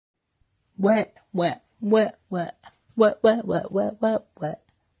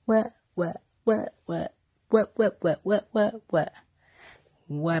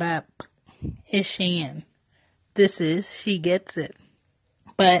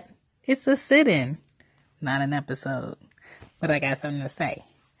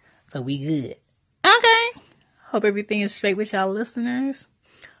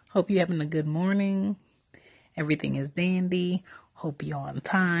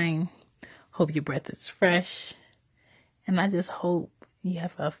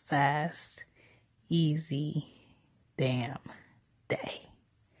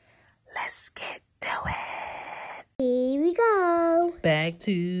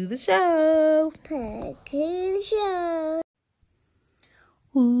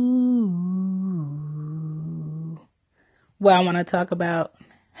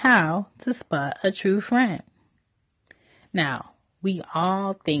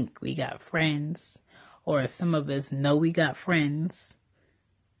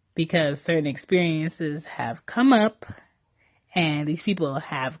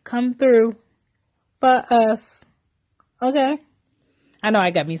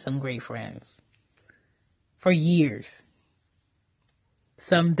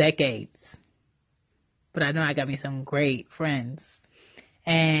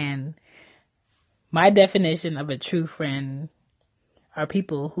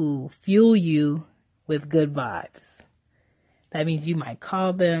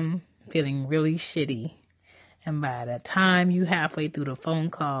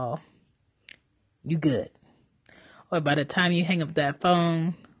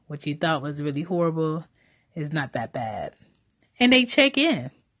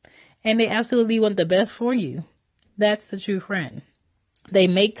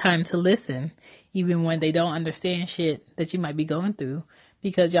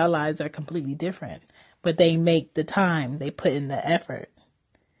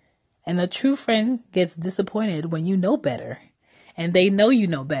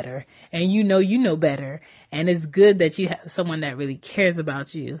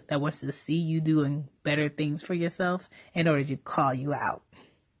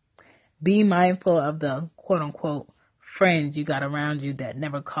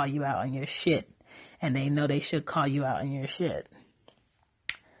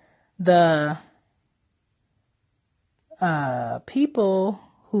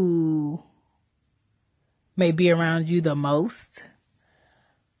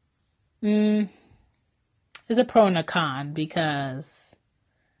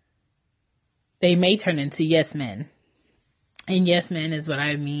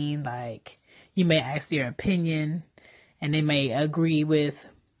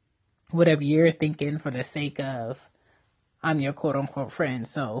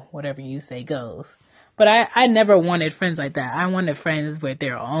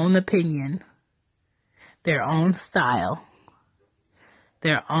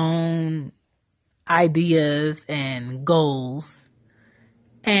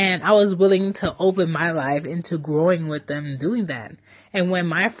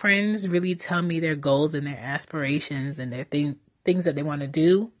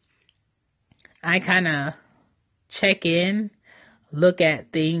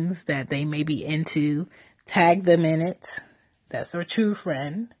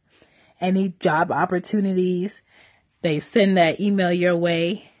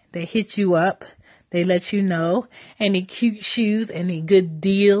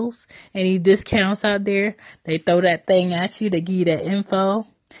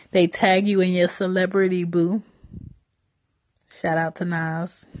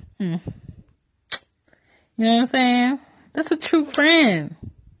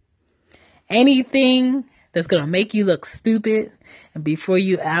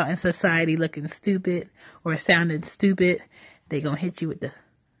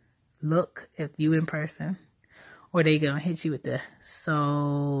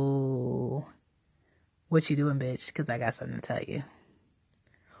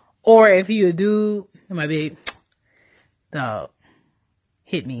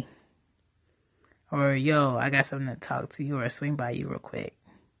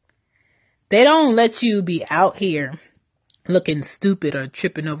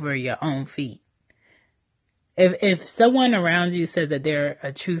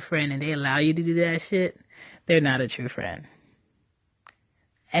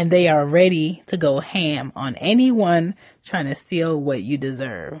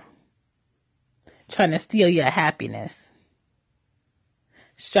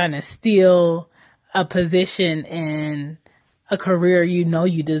a career you know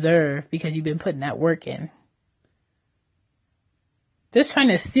you deserve because you've been putting that work in. Just trying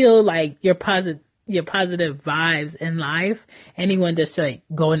to steal like your positive vibes in life. Anyone that's like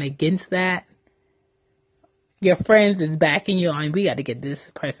going against that, your friends is backing you on, we got to get this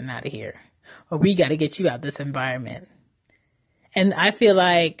person out of here, or we got to get you out of this environment. And I feel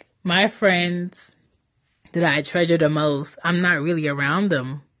like my friends that I treasure the most, I'm not really around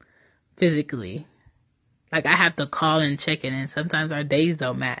them physically. Like, I have to call and check in, and sometimes our days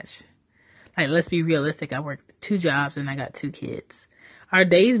don't match. Like, let's be realistic. I work 2 jobs and I got 2 kids. Our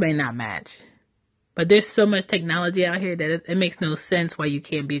days may not match. But there's so much technology out here that it makes no sense why you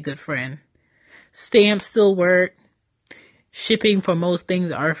can't be a good friend. Stamps still work. Shipping for most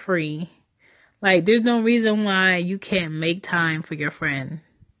things are free. Like, there's no reason why you can't make time for your friend.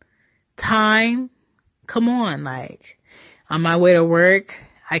 Time? Come on, like, on my way to work,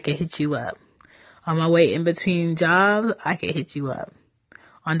 I can hit you up. On my way in between jobs, I can hit you up.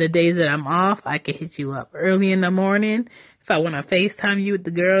 On the days that I'm off, I can hit you up. Early in the morning, if I want to FaceTime you with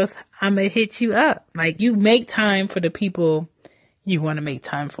the girls, I'm going to hit you up. Like, you make time for the people you want to make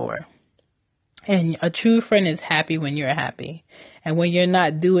time for. And a true friend is happy when you're happy. And when you're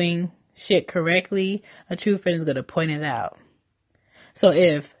not doing shit correctly, a true friend is going to point it out. So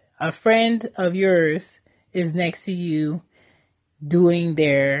if a friend of yours is next to you doing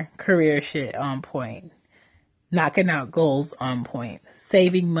their career shit on point, knocking out goals on point,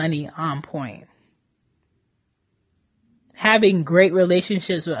 saving money on point, having great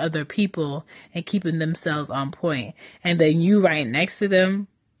relationships with other people and keeping themselves on point, and then you right next to them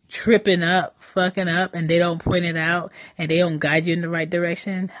tripping up, fucking up, and they don't point it out and they don't guide you in the right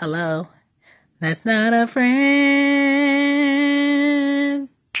direction, hello, that's not a friend.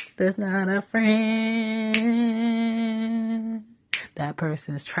 That's not a friend. That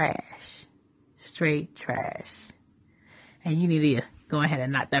person's trash. Straight trash. And you need to go ahead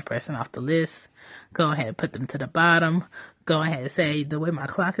and knock that person off the list. Go ahead and put them to the bottom. Go ahead and say, the way my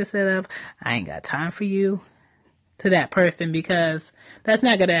clock is set up, I ain't got time for you, to that person, because that's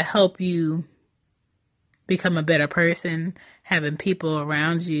not going to help you become a better person, having people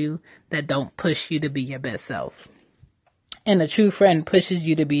around you that don't push you to be your best self. And a true friend pushes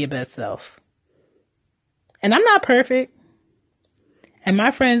you to be your best self. And I'm not perfect. And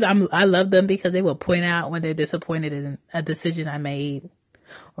my friends, I love them because they will point out when they're disappointed in a decision I made,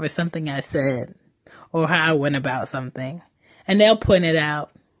 or something I said, or how I went about something. And they'll point it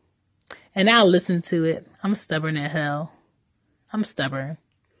out. And I'll listen to it. I'm stubborn as hell. I'm stubborn.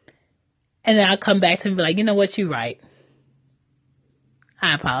 And then I'll come back to them and be like, you know what, you're right.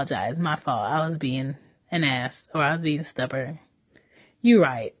 I apologize. My fault. I was being an ass, or I was being stubborn. You're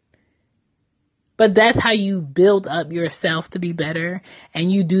right. But that's how you build up yourself to be better,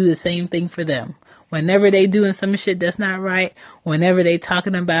 and you do the same thing for them. Whenever they doing some shit that's not right, whenever they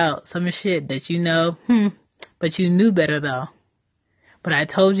talking about some shit that you know, but you knew better though. But I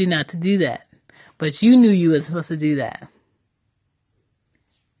told you not to do that. But you knew you were supposed to do that.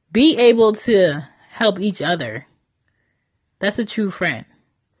 Be able to help each other. That's a true friend.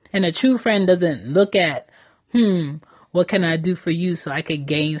 And a true friend doesn't look at, what can I do for you so I could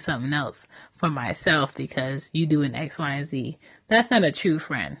gain something else for myself because you doing X, Y, and Z. That's not a true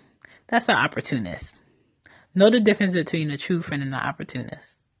friend. That's an opportunist. Know the difference between a true friend and an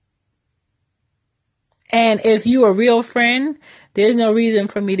opportunist. And if you a real friend, there's no reason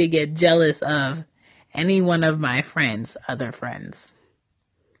for me to get jealous of any one of my friends, other friends.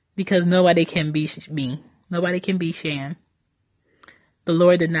 Because nobody can be me. Nobody can be Shan. The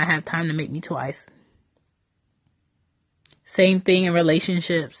Lord did not have time to make me twice. Same thing in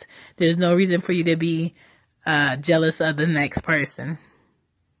relationships. There's no reason for you to be jealous of the next person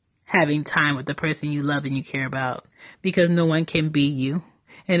having time with the person you love and you care about, because no one can be you.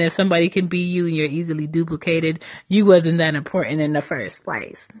 And if somebody can be you and you're easily duplicated, you wasn't that important in the first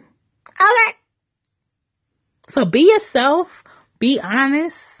place. Okay. So be yourself, be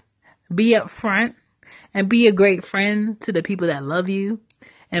honest, be upfront, and be a great friend to the people that love you,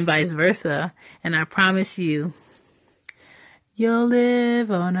 and vice versa. And I promise you, you'll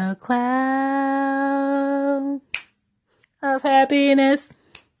live on a cloud of happiness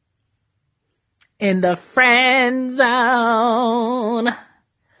in the friend zone.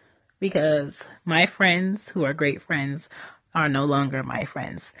 Because my friends who are great friends are no longer my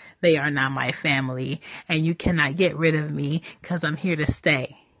friends. They are now my family. And you cannot get rid of me because I'm here to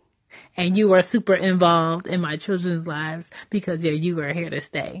stay. And you are super involved in my children's lives because you are here to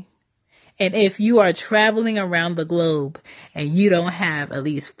stay. And if you are traveling around the globe and you don't have at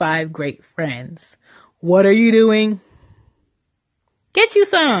least 5 great friends, what are you doing? Get you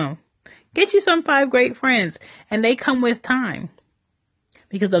some. Get you some 5 great friends, and they come with time.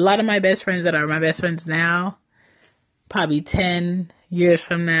 Because a lot of my best friends that are my best friends now, probably 10 years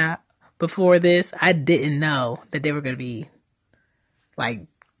from now, before this, I didn't know that they were going to be like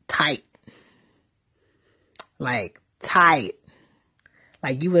tight. Like tight.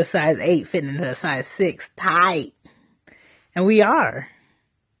 Like you were size 8 fitting into a size 6. Tight. And we are.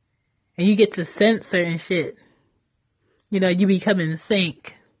 And you get to sense certain shit. You know, you become in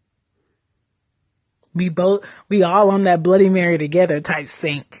sync. We all on that Bloody Mary together type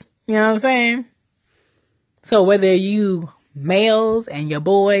sync. You know what I'm saying? So whether you males and your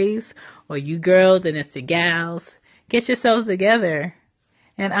boys, or you girls and it's the gals, get yourselves together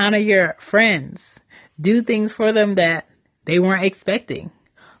and honor your friends. Do things for them that they weren't expecting.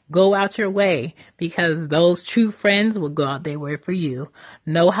 Go out your way, because those true friends will go out their way for you.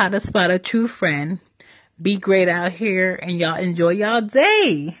 Know how to spot a true friend. Be great out here, and y'all enjoy y'all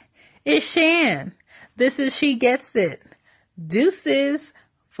day. It's Shan. This is She Gets It. Deuces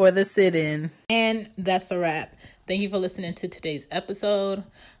for the sit-in. And that's a wrap. Thank you for listening to today's episode.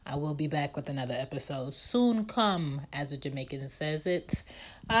 I will be back with another episode soon come, as a Jamaican says it.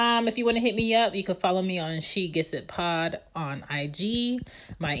 If you want to hit me up, you can follow me on She Gets It Pod on IG.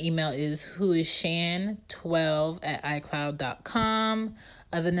 My email is whoisshan12@icloud.com.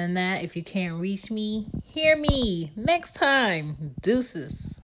 Other than that, if you can't reach me, hear me next time. Deuces.